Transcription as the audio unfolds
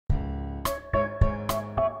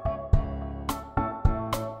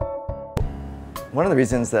One of the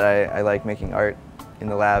reasons that I like making art in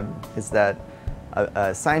the lab is that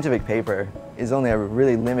a scientific paper is only a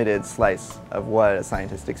really limited slice of what a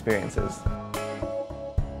scientist experiences.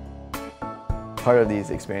 Part of these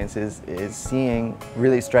experiences is seeing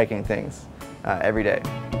really striking things every day.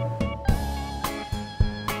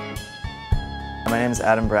 My name is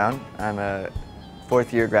Adam Brown. I'm a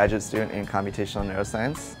fourth-year graduate student in computational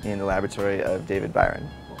neuroscience in the laboratory of David Byron.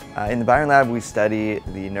 In the Byron lab, we study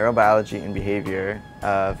the neurobiology and behavior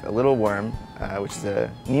of a little worm, which is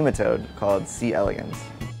a nematode called C. elegans.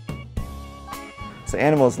 So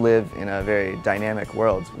animals live in a very dynamic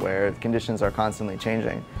world where conditions are constantly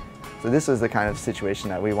changing. So this was the kind of situation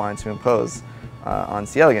that we wanted to impose on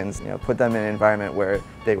C. elegans, put them in an environment where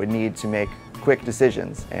they would need to make quick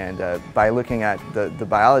decisions. And by looking at the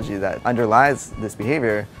biology that underlies this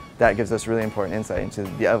behavior, that gives us really important insight into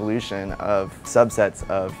the evolution of subsets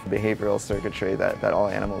of behavioral circuitry that all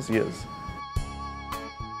animals use.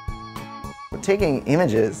 Taking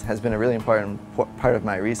images has been a really important part of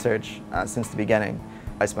my research since the beginning.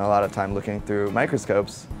 I spent a lot of time looking through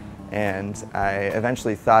microscopes, and I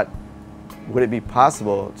eventually thought, would it be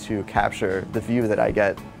possible to capture the view that I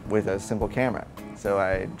get with a simple camera? So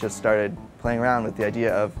I just started playing around with the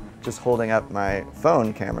idea of just holding up my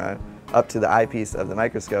phone camera up to the eyepiece of the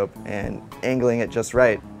microscope and angling it just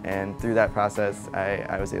right. And through that process,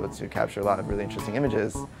 I was able to capture a lot of really interesting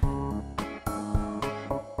images.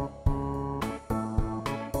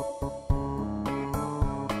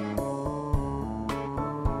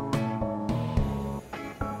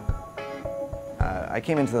 I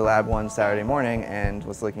came into the lab one Saturday morning and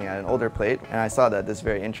was looking at an older plate, and I saw that this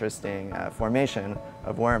very interesting formation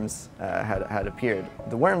of worms had appeared.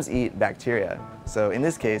 The worms eat bacteria, so in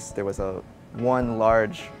this case there was one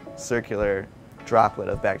large circular droplet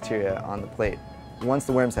of bacteria on the plate. Once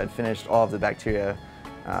the worms had finished all of the bacteria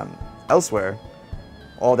elsewhere,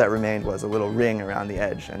 all that remained was a little ring around the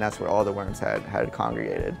edge, and that's where all the worms had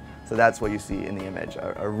congregated. So that's what you see in the image,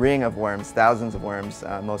 a ring of worms, thousands of worms,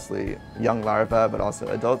 mostly young larvae, but also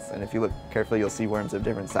adults. And if you look carefully, you'll see worms of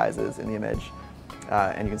different sizes in the image.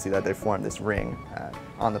 And you can see that they form this ring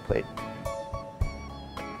on the plate.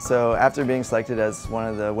 So after being selected as one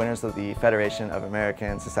of the winners of the Federation of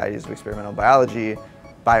American Societies of Experimental Biology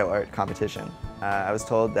BioArt competition, I was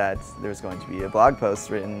told that there was going to be a blog post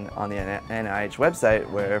written on the NIH website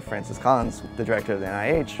where Francis Collins, the director of the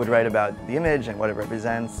NIH, would write about the image and what it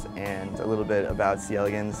represents and a little bit about C.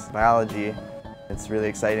 elegans biology. It's really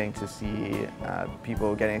exciting to see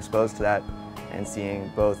people getting exposed to that and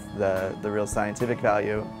seeing both the real scientific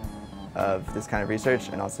value of this kind of research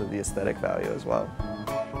and also the aesthetic value as well.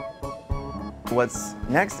 What's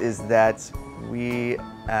next is that we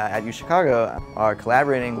at UChicago are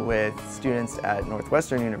collaborating with students at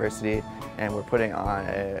Northwestern University, and we're putting on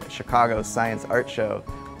a Chicago Science Art Show.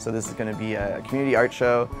 So this is going to be a community art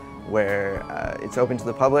show where it's open to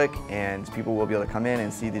the public and people will be able to come in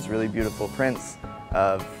and see these really beautiful prints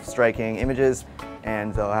of striking images,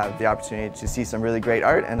 and they'll have the opportunity to see some really great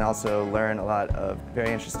art and also learn a lot of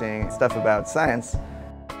very interesting stuff about science.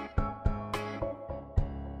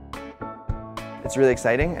 It's really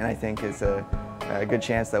exciting, and I think it's a good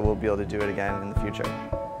chance that we'll be able to do it again in the future.